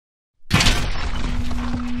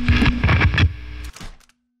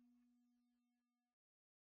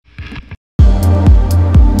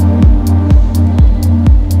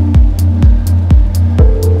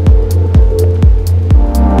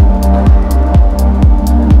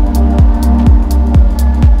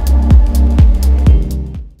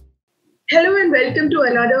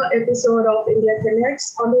episode of India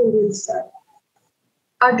Connects on the Indian side.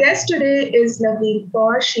 Our guest today is Lavleen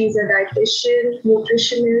Kaur. She's a dietitian,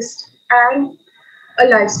 nutritionist, and a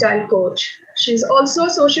lifestyle coach. She's also a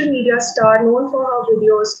social media star known for her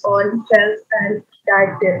videos on health and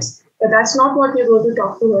diet tips. But that's not what we're going to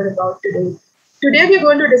talk to her about today. Today we're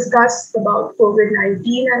going to discuss about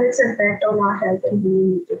COVID-19 and its effect on our health and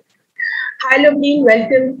immunity. Hi Lavleen,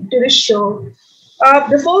 welcome to the show.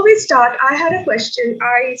 Before we start, I had a question.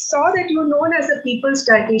 I saw that you're known as a people's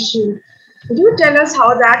dietitian. Could you tell us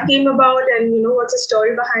how that came about and what's the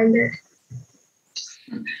story behind it?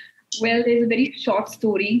 Well, there's a very short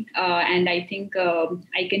story, and I think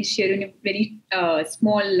I can share in a very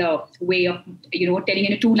small way of, telling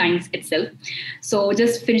in 2 lines itself. So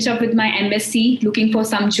just finish up with my MSc, looking for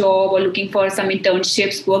some job or looking for some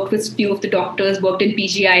internships, worked with few of the doctors, worked in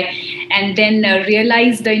PGI, and then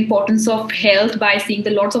realized the importance of health by seeing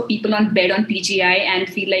the lots of people on bed on PGI and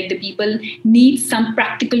feel like the people need some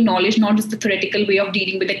practical knowledge, not just the theoretical way of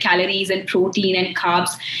dealing with the calories and protein and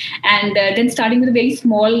carbs. And then starting with a very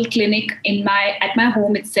small clinic at my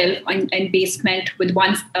home itself in basement with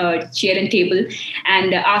one chair and table,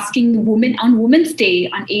 and asking women on Women's Day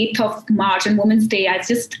on 8th of March on Women's Day, I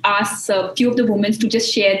just asked a few of the women to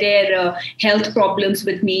just share their health problems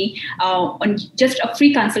with me on just a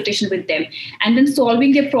free consultation with them, and then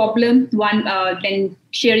solving their problem then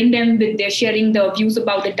sharing the views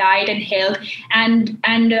about the diet and health, and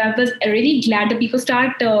I was really glad that people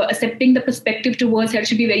start accepting the perspective towards health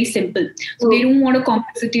should be very simple. So they don't want a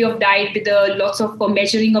complexity of diet with lots of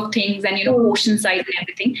measuring of things and portion size and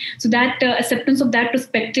everything. So that acceptance of that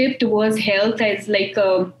perspective towards health is like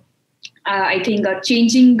I think a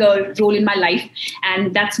changing role in my life,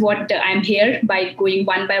 and that's what I'm here by going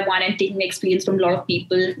one by one and taking experience from a lot of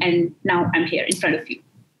people, and now I'm here in front of you.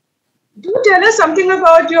 Do tell us something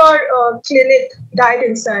about your clinic, Diet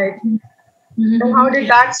Insight, and how did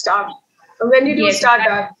that start? When did you start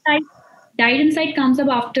that? Diet Insight comes up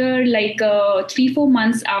after like 3-4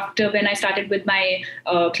 months after when I started with my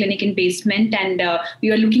clinic in basement, and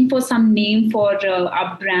we were looking for some name for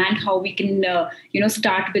our brand, how we can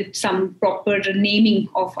start with some proper naming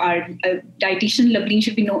of our dietitian. Lavleen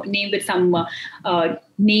should be named with some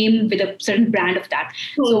name with a certain brand of that.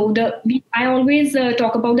 So I always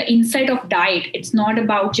talk about the insight of diet. It's not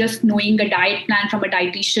about just knowing a diet plan from a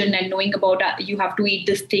dietitian and knowing about you have to eat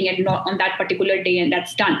this thing and not on that particular day and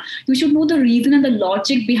that's done. You should know the reason and the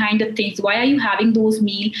logic behind the things. Why are you having those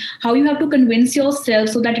meals? How you have to convince yourself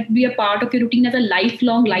so that it will be a part of your routine as a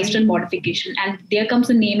lifelong lifestyle modification. And there comes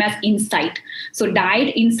the name as insight. So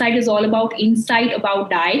Diet Insight is all about insight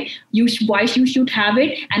about diet. Why you should have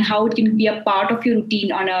it and how it can be a part of your routine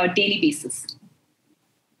on a daily basis.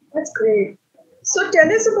 That's great. So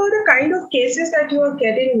tell us about the kind of cases that you are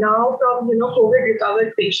getting now from COVID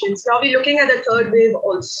recovered patients. Now we're looking at the third wave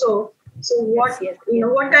also. So what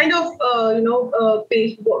what kind of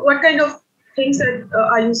what kind of things that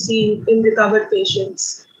are you seeing in recovered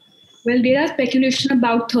patients? Well, there are speculation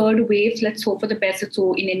about third waves. Let's hope for the best.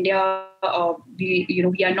 So in India,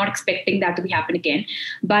 we are not expecting that to be happen again.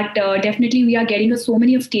 But definitely, we are getting so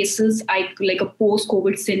many of cases like a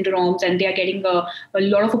post-COVID syndromes, and they are getting a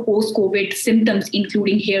lot of post-COVID symptoms,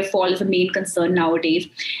 including hair fall is a main concern nowadays.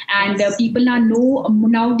 And people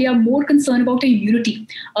now they are more concerned about the immunity.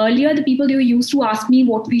 Earlier, the people they used to ask me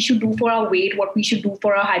what we should do for our weight, what we should do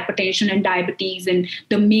for our hypertension and diabetes, and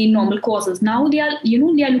the main normal causes. Now they are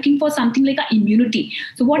looking for something like a immunity.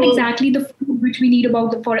 So what exactly the food which we need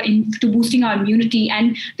to boosting our immunity,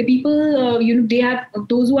 and the people they have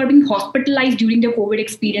those who are being hospitalized during their COVID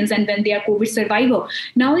experience, and when they are COVID survivor,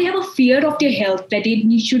 now they have a fear of their health that they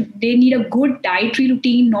need a good dietary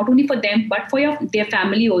routine, not only for them but for their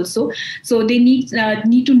family also. So they need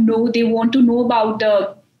to know, they want to know about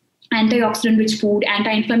the antioxidant rich food,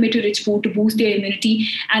 anti-inflammatory rich food to boost their immunity,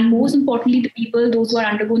 and most importantly the people those who are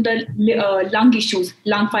undergoing the lung issues,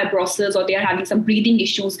 lung fibrosis, or they are having some breathing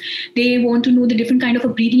issues, they want to know the different kind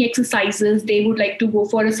of breathing exercises. They would like to go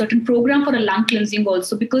for a certain program for a lung cleansing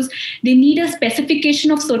also, because they need a specification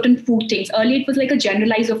of certain food things. Earlier it was like a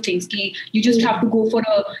generalize of things. You just have to go for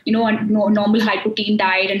a normal high protein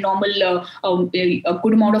diet and normal a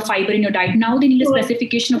good amount of fiber in your diet. Now they need a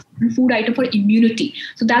specification of food item for immunity.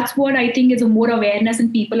 So that's what I think is a more awareness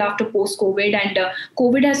in people after post-COVID. And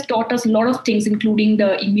COVID has taught us a lot of things, including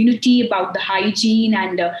the immunity, about the hygiene,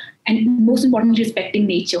 and most importantly, respecting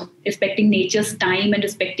nature's time and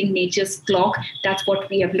respecting nature's clock. That's what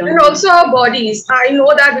we have learned. And also our bodies. I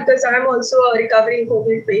know that because I'm also a recovering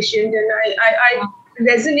COVID patient, and I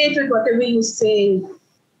resonate with whatever you're saying.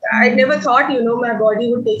 I never thought, my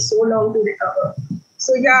body would take so long to recover.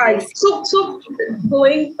 So yeah, Yes. so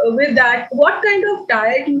going with that, what kind of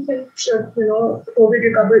diet you think should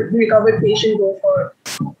COVID recovered patient go for?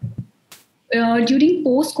 During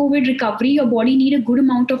post-COVID recovery, your body need a good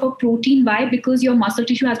amount of a protein. Why? Because your muscle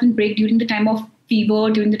tissue has been break during the time of fever,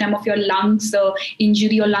 during the time of your lungs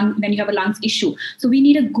injury or lung when you have a lungs issue. So we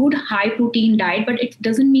need a good high protein diet, but it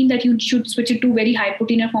doesn't mean that you should switch it to very high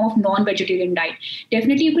protein in a form of non-vegetarian diet.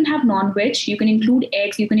 Definitely, you can have non-veg, you can include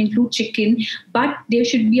eggs, you can include chicken, but there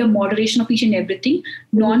should be a moderation of each and everything.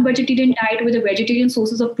 Non-vegetarian diet with the vegetarian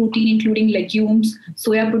sources of protein, including legumes,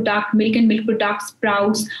 soya product, milk and milk products,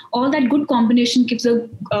 sprouts, all that good combination gives a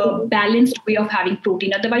balanced way of having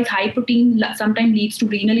protein. Otherwise, high protein sometimes leads to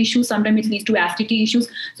renal issues, sometimes it leads to acidity issues.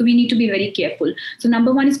 So we need to be very careful. So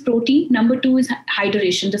number one is protein. Number two is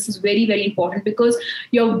hydration. This is very, very important because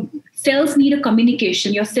your cells need a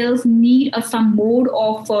communication. Your cells need some mode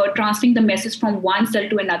of transferring the message from one cell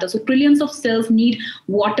to another. So trillions of cells need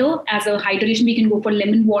water as a hydration. We can go for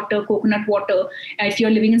lemon water, coconut water. If you're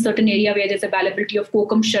living in a certain area where there's availability of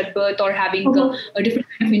kokum sharbat or having a different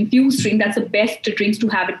kind of infused drink, that's the best drinks to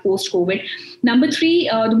have it post-COVID. Number three,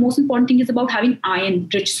 the most important thing is about having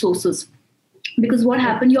iron-rich sources. Because what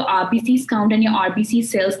happened, your RBCs count and your RBC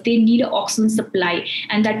cells, they need an oxygen supply,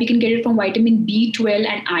 and that we can get it from vitamin B12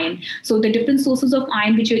 and iron. So the different sources of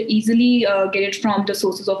iron, which you easily get it from the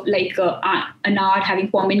sources of like anard, having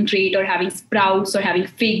pomegranate or having sprouts or having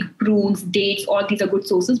fig, prunes, dates, all these are good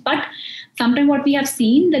sources. But sometimes what we have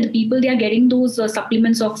seen that the people, they are getting those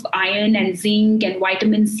supplements of iron and zinc and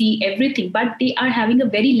vitamin C, everything, but they are having a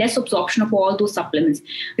very less absorption of all those supplements.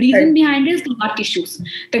 Reason behind it is the gut issues.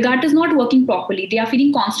 The gut is not working properly. They are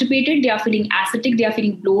feeling constipated, they are feeling acidic, they are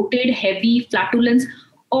feeling bloated, heavy, flatulence.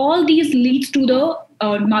 All these leads to the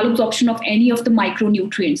malabsorption of any of the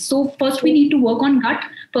micronutrients. So first we need to work on gut.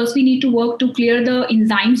 First we need to work to clear the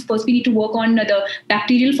enzymes. First we need to work on the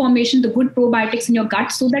bacterial formation, the good probiotics in your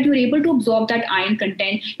gut, so that you're able to absorb that iron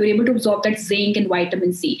content, you're able to absorb that zinc and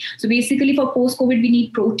vitamin C. So basically for post-COVID, we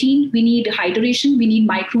need protein, we need hydration, we need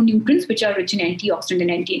micronutrients, which are rich in antioxidant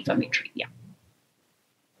and anti-inflammatory. Yeah.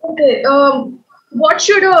 Okay. What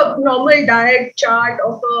should a normal diet chart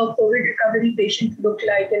of a COVID recovery patient look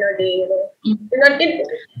like in a day?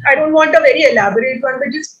 I don't want a very elaborate one,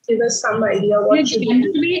 but just give us some idea. What should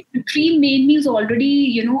be three main meals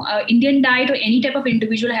already? Indian diet or any type of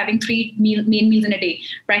individual having three main meals in a day: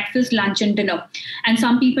 breakfast, lunch, and dinner. And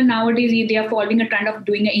some people nowadays, they are following a trend of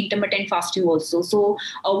doing an intermittent fasting also. So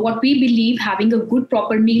what we believe, having a good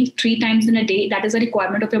proper meal 3 times in a day, that is a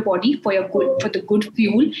requirement of your body for the good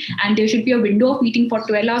fuel. And there should be a window of eating for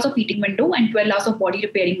 12 hours of eating window and 12 hours of body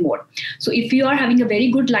repairing mode. So if you are having a very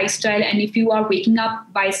good lifestyle, and if you are waking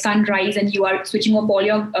up by sunrise and you are switching off all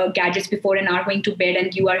your gadgets before an hour going to bed,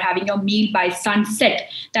 and you are having your meal by sunset,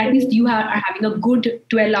 that means you are having a good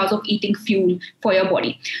 12 hours of eating fuel for your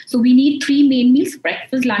body. So we need 3 main meals: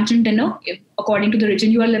 breakfast, lunch, and dinner, according to the region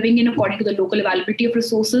you are living in, according to the local availability of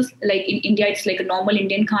resources. Like in India, it's like a normal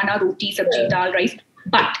Indian khana: roti, sabji, dal, rice.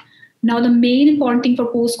 But now, the main important thing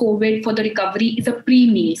for post-COVID for the recovery is a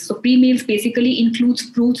pre-meals. So pre-meals basically includes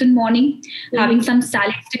fruits in morning, having some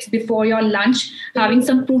salad sticks before your lunch, having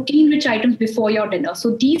some protein-rich items before your dinner.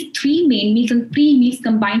 So these 3 main meals and pre-meals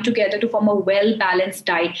combine together to form a well-balanced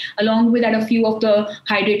diet, along with a few of the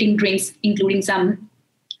hydrating drinks, including some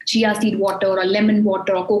chia seed water or lemon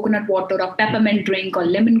water or coconut water or peppermint drink or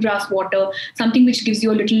lemongrass water, something which gives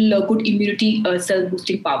you a little good immunity cell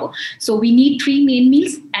boosting power. So we need 3 main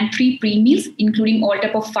meals and 3 pre-meals, including all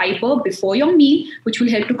type of fiber before your meal, which will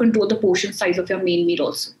help to control the portion size of your main meal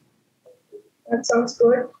also. That sounds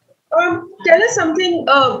good. Tell us something.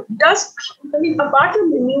 Apart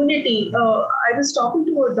from immunity, I was talking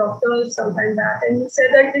to a doctor sometime back, and he said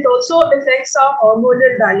that it also affects our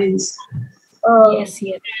hormonal balance. Yes,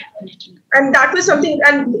 definitely. And that was something,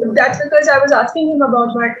 and that's because I was asking him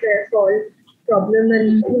about my hair fall problem,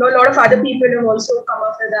 and a lot of other people have also come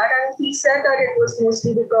up with that, and he said that it was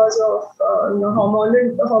mostly because of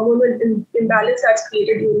hormonal imbalance that's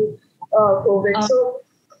created during COVID. So,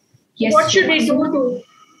 yes, what should we do to?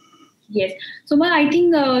 Yes, so I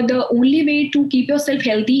think the only way to keep yourself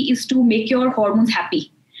healthy is to make your hormones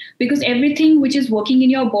happy. Because everything which is working in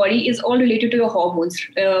your body is all related to your hormones,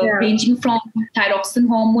 ranging from thyroxine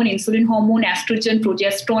hormone, insulin hormone, estrogen,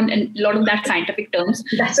 progesterone, and a lot of that scientific terms.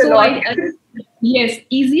 That's a lot. Yes,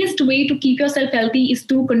 easiest way to keep yourself healthy is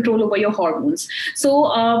to control over your hormones.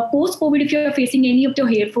 So post COVID, if you're facing any of your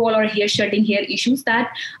hair fall or hair shedding, hair issues,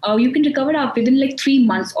 that you can recover up within like 3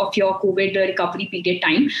 months of your COVID recovery period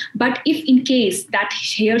time. But if in case that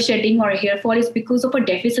hair shedding or hair fall is because of a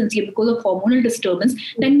deficiency, because of hormonal disturbance,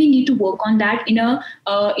 then we need to work on that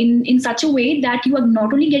in such a way that you are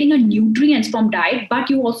not only getting a nutrients from diet, but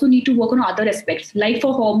you also need to work on other aspects. Like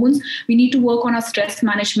for hormones, we need to work on our stress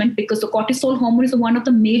management, because the cortisol hormone is one of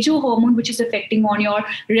the major hormone which is affecting on your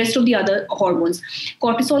rest of the other hormones.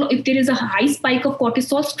 Cortisol, if there is a high spike of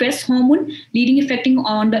cortisol, stress hormone, leading affecting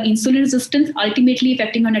on the insulin resistance, ultimately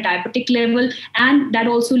affecting on a diabetic level, and that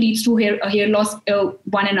also leads to hair loss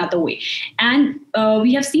one another way. And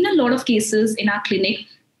we have seen a lot of cases in our clinic.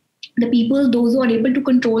 The people, those who are able to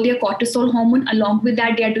control their cortisol hormone, along with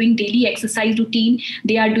that, they are doing daily exercise routine.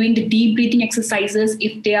 They are doing the deep breathing exercises.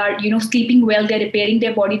 If they are, sleeping well, they're repairing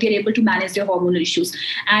their body. They're able to manage their hormonal issues.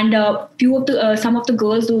 And some of the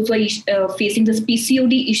girls, those who are facing this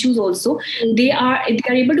PCOD issues, also they are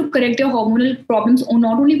able to correct their hormonal problems,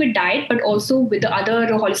 not only with diet but also with the other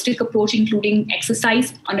holistic approach, including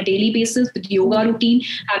exercise on a daily basis, with yoga routine,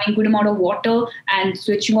 having good amount of water, and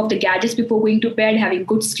switching off the gadgets before going to bed, having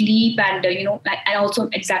good sleep, and and also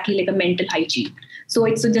exactly like a mental hygiene. So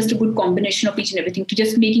it's just a good combination of each and everything to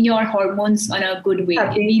just making your hormones on a good way.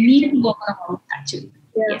 Happy. We need to work on hormones actually.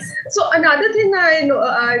 Yeah. Yes. So another thing I know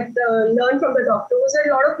I learned from the doctor was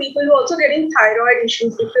that a lot of people who are also getting thyroid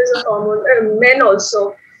issues because of hormone, men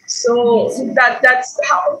also. So yes. That's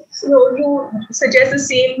how you suggest the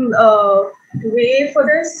same way for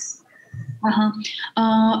this.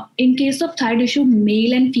 In case of thyroid issue,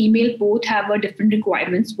 male and female both have a different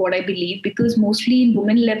requirements, what I believe, because mostly in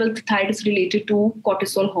women level, the thyroid is related to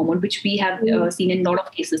cortisol hormone, which we have seen in a lot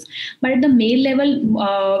of cases. But at the male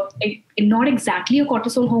level, not exactly a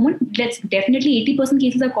cortisol hormone. That's definitely 80%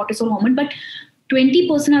 cases are cortisol hormone, but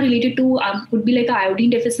 20% are related to could be like a iodine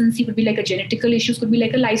deficiency, could be like a genetical issues, could be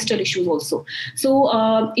like a lifestyle issues also.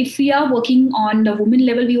 So if we are working on the women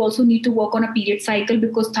level, we also need to work on a period cycle,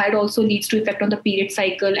 because thyroid also leads to effect on the period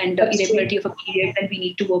cycle and the irregularity of a period, and we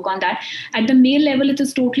need to work on that. At the male level, it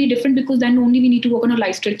is totally different, because then only we need to work on a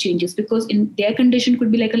lifestyle changes, because in their condition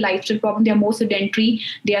could be like a lifestyle problem. They are more sedentary,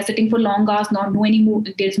 they are sitting for long hours,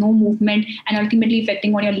 there's no movement, and ultimately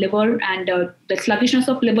affecting on your liver, and the sluggishness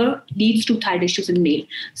of liver leads to thyroid issues in male.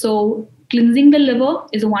 So cleansing the liver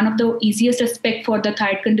is one of the easiest aspect for the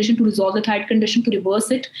thyroid condition, to resolve the thyroid condition, to reverse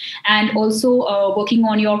it, and also working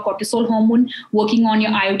on your cortisol hormone, working on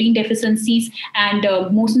your iodine deficiencies, and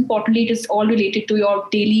most importantly, it is all related to your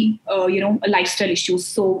daily, lifestyle issues.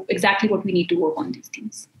 So exactly what we need to work on these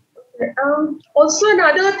things. Also,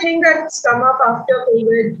 another thing that's come up after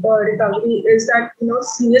COVID recovery is that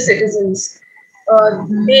senior citizens.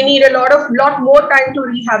 They need a lot more time to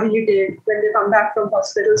rehabilitate when they come back from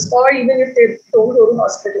hospitals, or even if they don't go to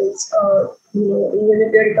hospitals. Even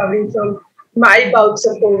if they're recovering from mild bouts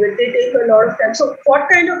of COVID, they take a lot of time. So, what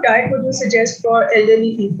kind of diet would you suggest for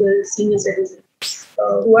elderly people, senior citizens,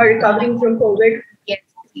 who are recovering from COVID?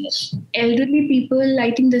 Yes. Elderly people,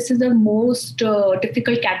 I think this is the most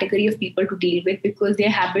difficult category of people to deal with, because their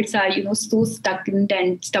habits are, so stagnant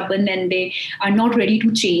and stubborn, and they are not ready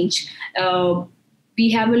to change. We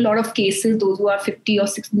have a lot of cases, those who are 50 or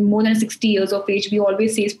 60, more than 60 years of age. We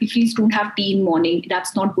always say, please don't have tea in morning.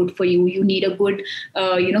 That's not good for you. You need a good,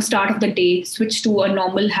 start of the day. Switch to a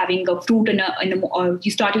normal, having a fruit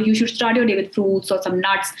you should start your day with fruits or some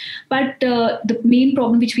nuts. But the main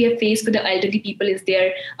problem which we have faced with the elderly people is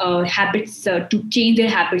their habits, to change their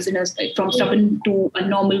habits from stubborn to a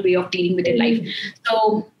normal way of dealing with their life.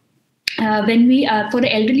 So when we for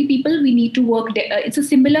the elderly people, we need to work. It's a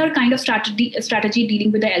similar kind of strategy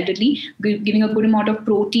dealing with the elderly, giving a good amount of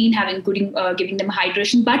protein, giving them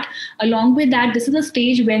hydration. But along with that, this is a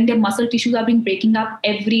stage when their muscle tissues are being breaking up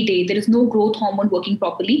every day. There is no growth hormone working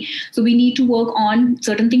properly, so we need to work on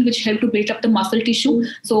certain things which help to break up the muscle tissue.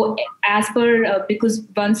 So as per because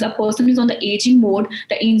once a person is on the aging mode,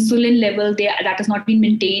 the insulin level that has not been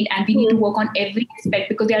maintained, and we need to work on every aspect,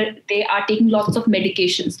 because they are taking lots of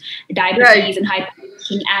medications. Diabetes and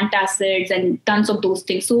hypertension, antacids, and tons of those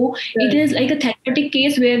things. So it is like a therapeutic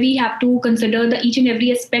case where we have to consider the each and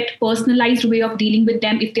every aspect, personalized way of dealing with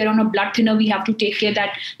them. If they're on a blood thinner, we have to take care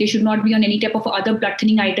that they should not be on any type of other blood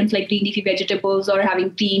thinning items like green leafy vegetables or having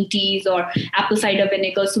green teas or apple cider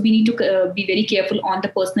vinegar. So we need to be very careful on the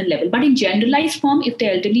personal level. But in generalized form, if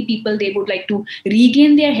the elderly people, they would like to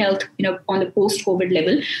regain their health, on the post-COVID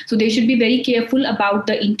level, so they should be very careful about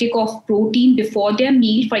the intake of protein before their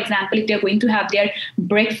meal. For example, if they're going to have their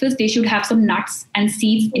breakfast, they should have some nuts and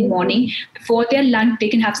seeds in morning. Before their lunch, they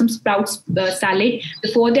can have some sprouts salad.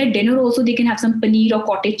 Before their dinner also, they can have some paneer or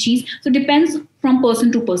cottage cheese. So it depends from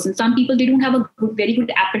person to person. Some people, they don't have a very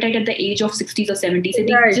good appetite at the age of 60s or 70s. So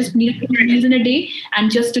they just need 2 meals in a day and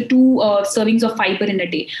just 2 servings of fiber in a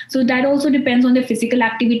day. So that also depends on their physical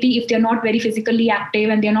activity. If they're not very physically active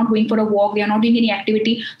and they're not going for a walk, they're not doing any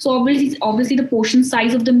activity. So obviously the portion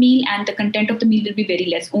size of the meal and the content of the meal will be very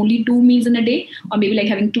less. Only 2 meals in a day, or maybe like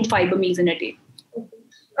having 2 fiber meals in a day.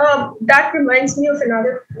 That reminds me of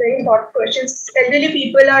another very important question. Elderly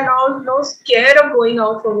people are now scared of going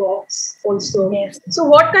out for walks also. Yes. So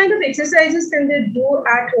what kind of exercises can they do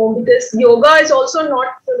at home? Because yoga is also not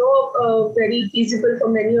very feasible for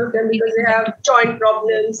many of them because they have joint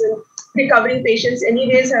problems, and recovering patients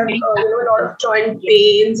anyways have a lot of joint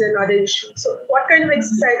pains and other issues. So what kind of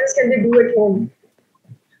exercises can they do at home?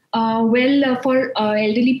 For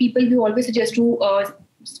elderly people, we always suggest to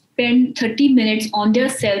spend 30 minutes on their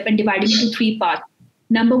self and dividing it into 3 parts.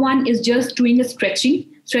 Number 1 is just doing a stretching.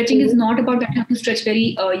 Stretching is not about that you have to stretch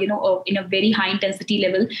very, in a very high intensity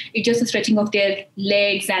level. It's just a stretching of their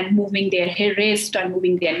legs and moving their wrist and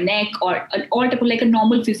moving their neck, or all type of like a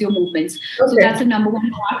normal physio movements. Okay. So that's the number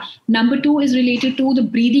 1 part. Number 2 is related to the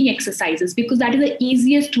breathing exercises, because that is the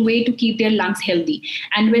easiest way to keep their lungs healthy.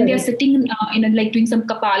 And when they are sitting like doing some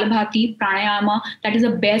Kapalabhati, pranayama, that is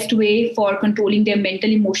the best way for controlling their mental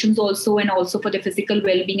emotions also, and also for their physical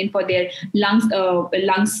well-being and for their lungs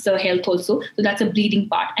health also. So that's a breathing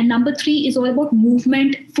part. And number 3 is all about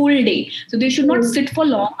movement full day. So they should not sit for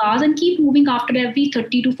long hours and keep moving after every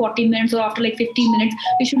 30 to 40 minutes or after like 15 minutes.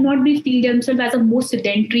 They should not feel themselves as a more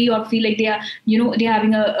sedentary or feel like they are, they're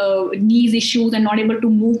having a knees issues and not able to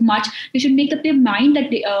move much. They should make up their mind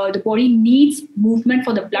that the body needs movement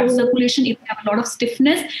for the blood circulation. If they have a lot of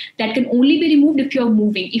stiffness, that can only be removed if you're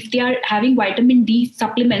moving. If they are having vitamin D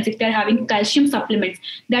supplements, if they're having calcium supplements,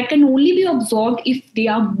 that can only be absorbed if they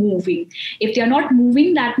are moving. If they are not moving,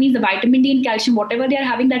 that means the vitamin D and calcium, whatever they are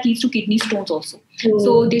having, that leads to kidney stones also.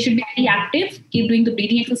 So they should be very active, keep doing the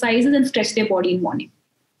breathing exercises and stretch their body in morning.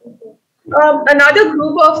 Another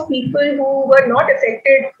group of people who were not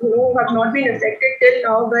affected, who have not been affected till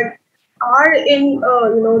now, but are in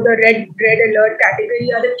the red alert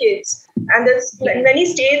category are the kids. And there's many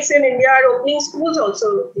states in India are opening schools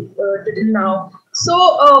also now.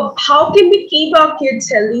 So how can we keep our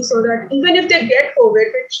kids healthy so that even if they get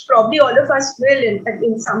COVID, which probably all of us will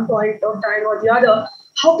in some point of time or the other,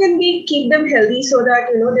 how can we keep them healthy so that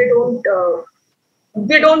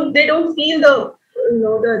they don't feel the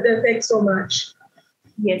effects so much?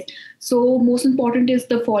 Yes. So most important is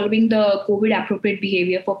following the COVID appropriate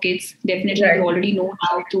behavior for kids. Definitely, we already know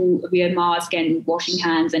how to wear mask and washing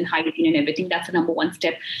hands and hygiene and everything. That's the number 1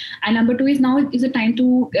 step. And number 2 is now is the time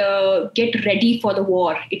to get ready for the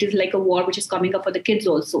war. It is like a war which is coming up for the kids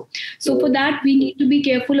also. So for that, we need to be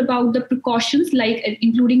careful about the precautions, like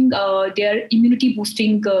including their immunity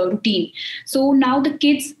boosting routine. So now the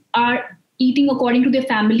kids are eating according to their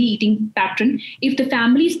family eating pattern. If the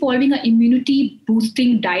family is following an immunity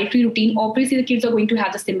boosting dietary routine, obviously the kids are going to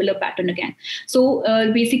have the similar pattern again. So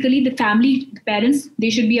basically the parents, they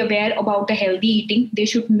should be aware about the healthy eating. They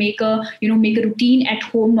should make a routine at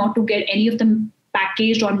home not to get any of them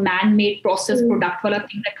packaged or man-made processed product wala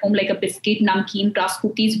things at home, like a biscuit, namkeen, Rusk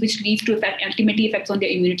cookies, which leads to ultimately effects on their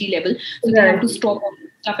immunity level. So they have to stop all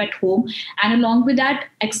stuff at home. And along with that,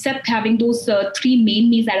 except having those 3 main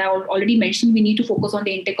meals that I already mentioned, we need to focus on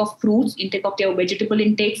the intake of fruits, intake of their vegetable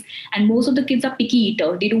intakes. And most of the kids are picky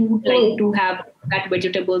eater. They don't like to have that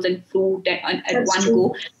vegetables and fruit at one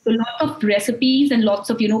go. So lots of recipes and lots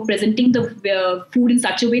of presenting the food in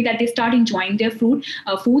such a way that they start enjoying their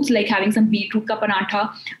foods, like having some beetroot ka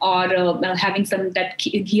parantha, or having some that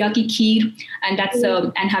ghiya ki kheer, and that's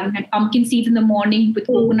and having that pumpkin seeds in the morning with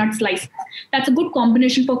coconut slices. That's a good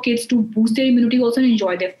combination for kids to boost their immunity also and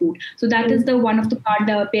enjoy their food. So that is the one of the part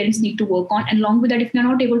the parents need to work on. And along with that, if they're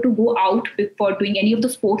not able to go out for doing any of the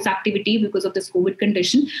sports activity because of this COVID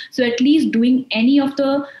condition, so at least doing any of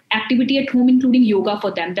the activity at home, including yoga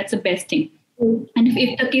for them, that's the best thing. And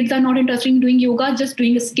if the kids are not interested in doing yoga, just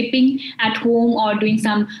doing a skipping at home or doing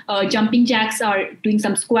some jumping jacks or doing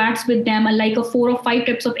some squats with them, and like a 4 or 5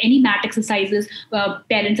 types of any mat exercises,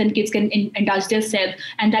 parents and kids can indulge themselves,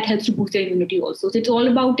 and that helps to boost their immunity also. So it's all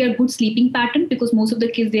about their good sleeping pattern, because most of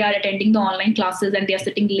the kids, they are attending the online classes and they are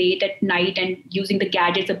sitting late at night and using the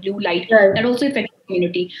gadgets, the blue light, that also affects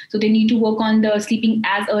community. So they need to work on the sleeping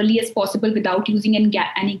as early as possible without using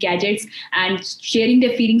any gadgets, and sharing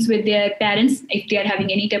their feelings with their parents if they are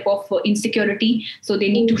having any type of insecurity. So they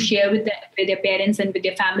need to share with their parents and with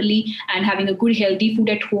their family, and having a good healthy food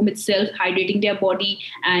at home itself, hydrating their body,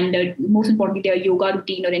 and most importantly their yoga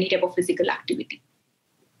routine or any type of physical activity.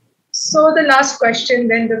 So the last question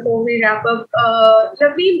then before we wrap up,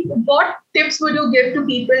 Lavleen, what tips would you give to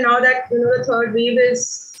people now that the third wave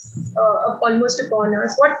is almost upon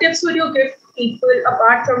us? What tips would you give people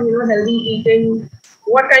apart from healthy eating?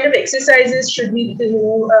 What kind of exercises should we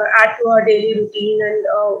add to our daily routine, and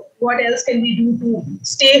what else can we do to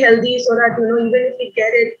stay healthy so that even if we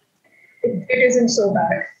get it, it isn't so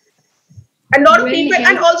bad? And a lot of people,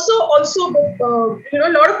 and also,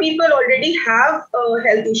 a lot of people already have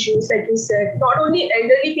health issues, like you said. Not only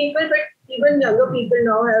elderly people, but even younger people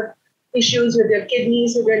now have issues with their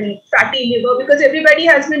kidneys, with their fatty liver, because everybody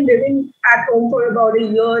has been living at home for about a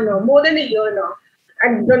year now, more than a year now,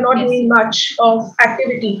 and they're not doing much of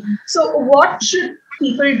activity. So, what should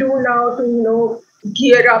people do now to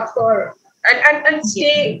gear up for and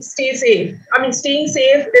stay safe? I mean, staying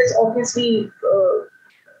safe is obviously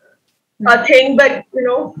a thing, but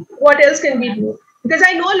what else can we do? Because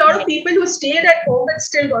I know a lot of people who stayed at home but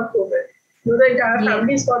still got COVID. The entire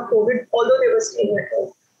families got COVID, although they were staying at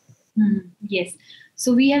home. Yes.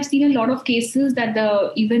 So we have seen a lot of cases that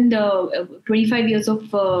even the 25 years of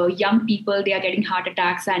young people, they are getting heart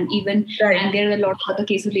attacks, and there are a lot of other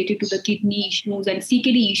cases related to the kidney issues and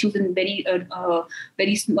CKD issues in very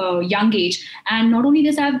young age. And not only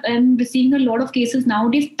this, I'm seeing a lot of cases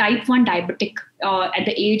nowadays, type 1 diabetic. At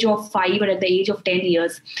the age of 5 or at the age of 10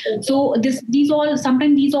 years. So these all are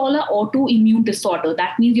autoimmune disorder.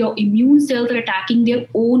 That means your immune cells are attacking their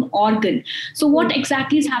own organ. So what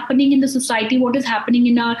exactly is happening in the society? What is happening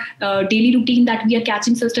in our daily routine that we are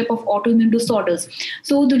catching such type of autoimmune disorders?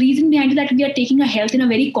 So the reason behind it that we are taking a health in a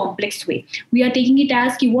very complex way. We are taking it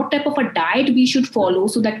as what type of a diet we should follow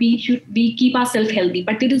so that we keep ourselves healthy.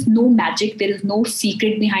 But there is no magic. There is no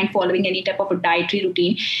secret behind following any type of a dietary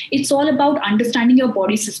routine. It's all about understanding your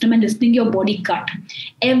body system and listening your body gut.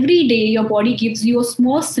 Every day your body gives you a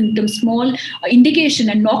small symptom, small indication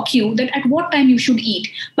and knock you that at what time you should eat.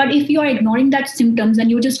 But if you are ignoring that symptoms and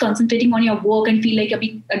you're just concentrating on your work and feel like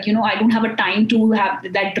I don't have a time to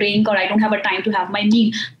have that drink, or I don't have a time to have my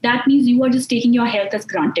meal, that means you are just taking your health as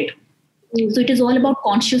granted. So it is all about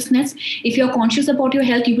consciousness. If you're conscious about your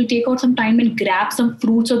health, you will take out some time and grab some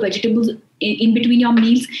fruits or vegetables in between your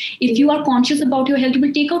meals. If you are conscious about your health, you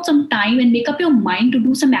will take out some time and make up your mind to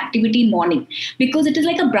do some activity in morning, because it is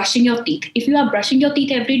like a brushing your teeth. If you are brushing your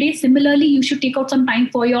teeth every day, similarly, you should take out some time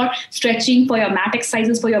for your stretching, for your mat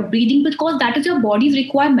exercises, for your breathing, because that is your body's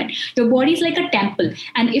requirement. Your body is like a temple.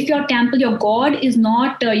 And if your temple, your God is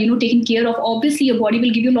not, taken care of, obviously your body will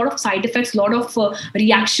give you a lot of side effects, a lot of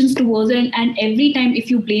reactions towards it. And every time if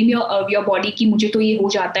you blame your body, ki mujhe to ye ho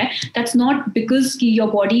jata hai, that's not because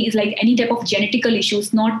your body is like any type of genetical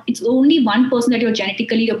issues. It's only 1% that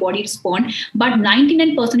genetically your body respond, but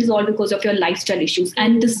 99% is all because of your lifestyle issues.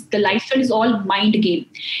 And the lifestyle is all mind game.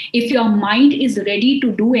 If your mind is ready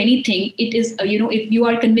to do anything, it is if you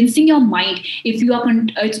are convincing your mind, if you are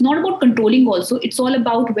it's not about controlling also, it's all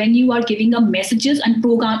about when you are giving a messages and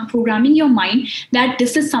programming your mind that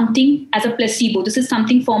this is something as a placebo, this is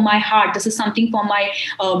something for my heart, this is something for my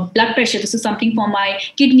blood pressure, this is something for my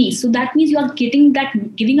kidneys. So that means you are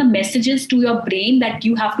giving a messages to your brain that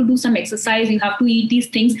you have to do some exercise, you have to eat these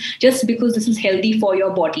things just because this is healthy for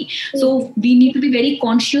your body. So we need to be very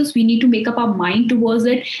conscious. We need to make up our mind towards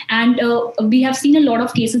it. And we have seen a lot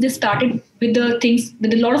of cases. They started with the things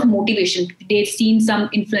with a lot of motivation. They've seen some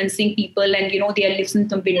influencing people, and they are listening to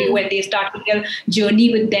some video, and they started their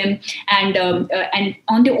journey with them, and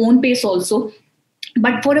on their own pace also.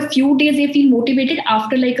 But for a few days they feel motivated.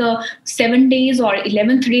 After like 7 days or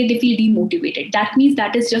 11th day they feel demotivated. That means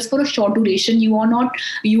that is just for a short duration. You are not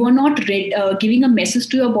giving a message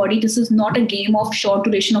to your body. This is not a game of short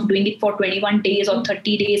duration of doing it for 21 days or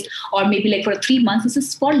 30 days or maybe like for 3 months. This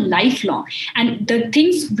is for lifelong. And the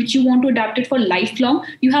things which you want to adapt it for lifelong,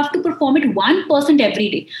 you have to perform it 1% every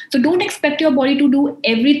day. So don't expect your body to do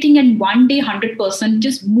everything in one day 100%.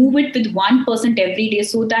 Just move it with 1% every day,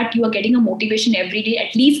 so that you are getting a motivation every day.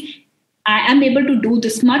 At least I am able to do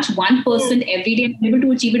this much 1% every day, and I'm able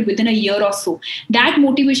to achieve it within a year or so. That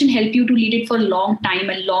motivation help you to lead it for a long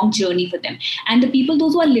time and long journey for them. And the people,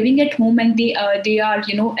 those who are living at home and they are at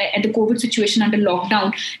the COVID situation under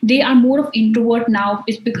lockdown, they are more of introvert now.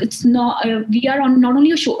 It's not we are on not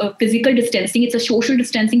only a physical distancing, it's a social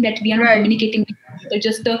distancing that we are not communicating with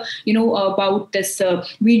just the about this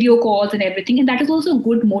video calls and everything, and that is also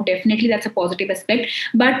good. More definitely, that's a positive aspect.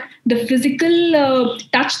 But the physical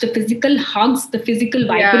touch, the physical hugs, the physical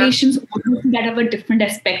vibrations, that have a different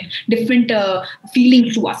aspect, different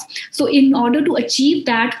feeling to us. So in order to achieve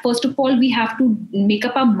that, first of all, we have to make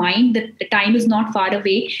up our mind that the time is not far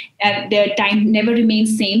away, the time never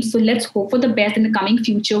remains same. So let's hope for the best in the coming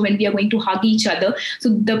future when we are going to hug each other. So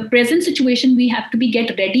the present situation, we have to be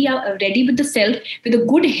get ready with the self, with a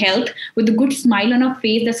good health, with a good smile on our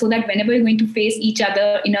face, so that whenever you're going to face each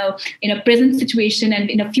other in a present situation and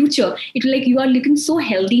in a future, it will like you are looking so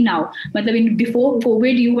healthy now. But I mean, before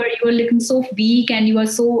COVID, you were looking so weak and you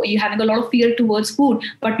having a lot of fear towards food,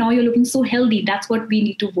 but now you're looking so healthy. That's what we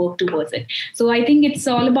need to work towards it. So I think it's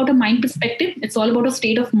all about a mind perspective. It's all about a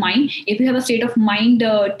state of mind. If you have a state of mind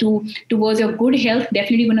towards your good health,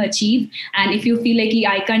 definitely going to achieve. And if you feel like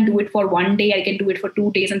I can't do it for one day, I can do it for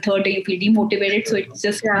 2 days, and third day you feel demotivated. So it's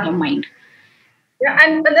just your mind. Yeah,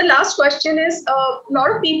 and the last question is, a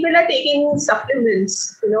lot of people are taking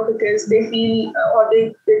supplements, because they feel or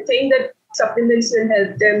they think that supplements will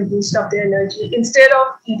help them boost up their energy instead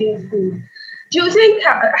of eating food. Do you think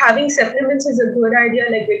having supplements is a good idea,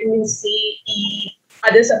 like vitamin C, E,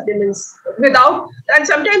 other supplements, and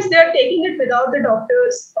sometimes they're taking it without the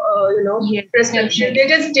doctor's, prescription.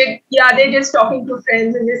 They're just talking to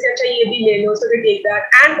friends and they say, "Acha, ye bhi le lo," so they take that.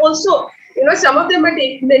 And also, some of them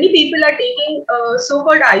many people are taking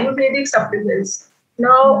so-called Ayurvedic supplements.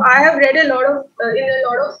 Now, I have read in a lot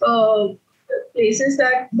of places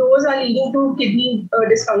that those are leading to kidney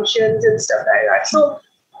dysfunctions and stuff like that.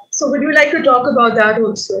 So would you like to talk about that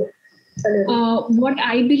also? What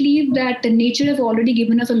I believe that nature has already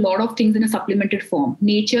given us a lot of things in a supplemented form.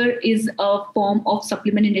 Nature is a form of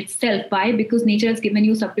supplement in itself. Why? Because nature has given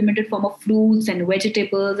you supplemented form of fruits and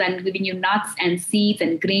vegetables and giving you nuts and seeds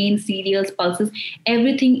and grains, cereals, pulses.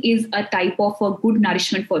 Everything is a type of a good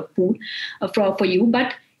nourishment for food for you.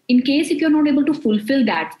 But in case if you're not able to fulfill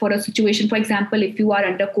that for a situation, for example, if you are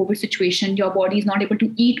under COVID situation, your body is not able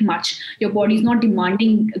to eat much, your body is not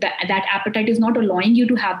demanding that appetite is not allowing you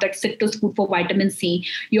to have that citrus food for vitamin C,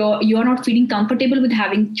 you're not feeling comfortable with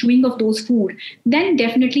chewing of those food, then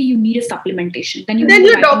definitely you need a supplementation. Then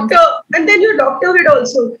your doctor would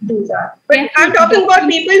also do that. But definitely, I'm talking about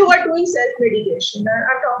people who are doing self-medication.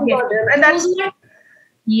 I'm talking about them, and that's.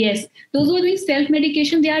 Yes, those who are doing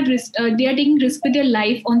self-medication, they are taking risk with their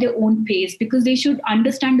life on their own pace, because they should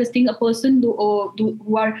understand this thing. A person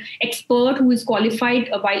who are expert, who is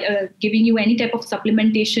qualified while giving you any type of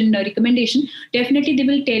supplementation recommendation, definitely they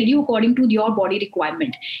will tell you according to your body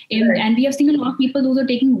requirement. And we have seen a lot of people those are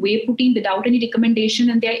taking whey protein without any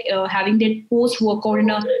recommendation, and they're having their post-workout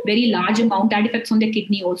in a very large amount. That affects on their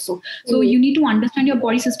kidney also. So you need to understand your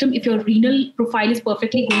body system. If your renal profile is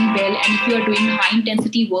perfectly going well, and if you are doing high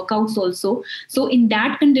intensity workouts also, so in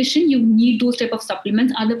that condition you need those type of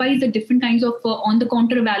supplements. Otherwise, the different kinds of on the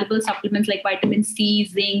counter available supplements like vitamin C,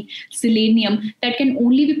 zinc, selenium, that can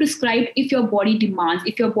only be prescribed if your body demands,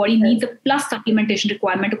 if your body needs a plus supplementation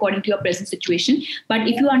requirement according to your present situation. But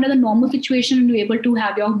if you're under the normal situation and you're able to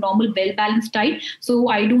have your normal well balanced diet, so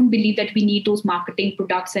I don't believe that we need those marketing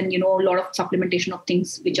products and a lot of supplementation of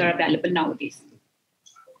things which are available nowadays.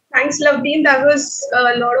 Thanks, Lavleen. That was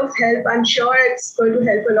a lot of help. I'm sure it's going to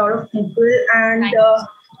help a lot of people. And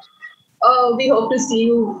we hope to see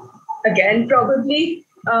you again, probably.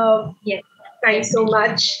 Yes. Thanks so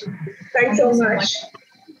much. Thanks so much.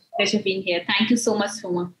 Pleasure being here. Thank you so much,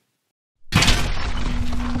 Soma.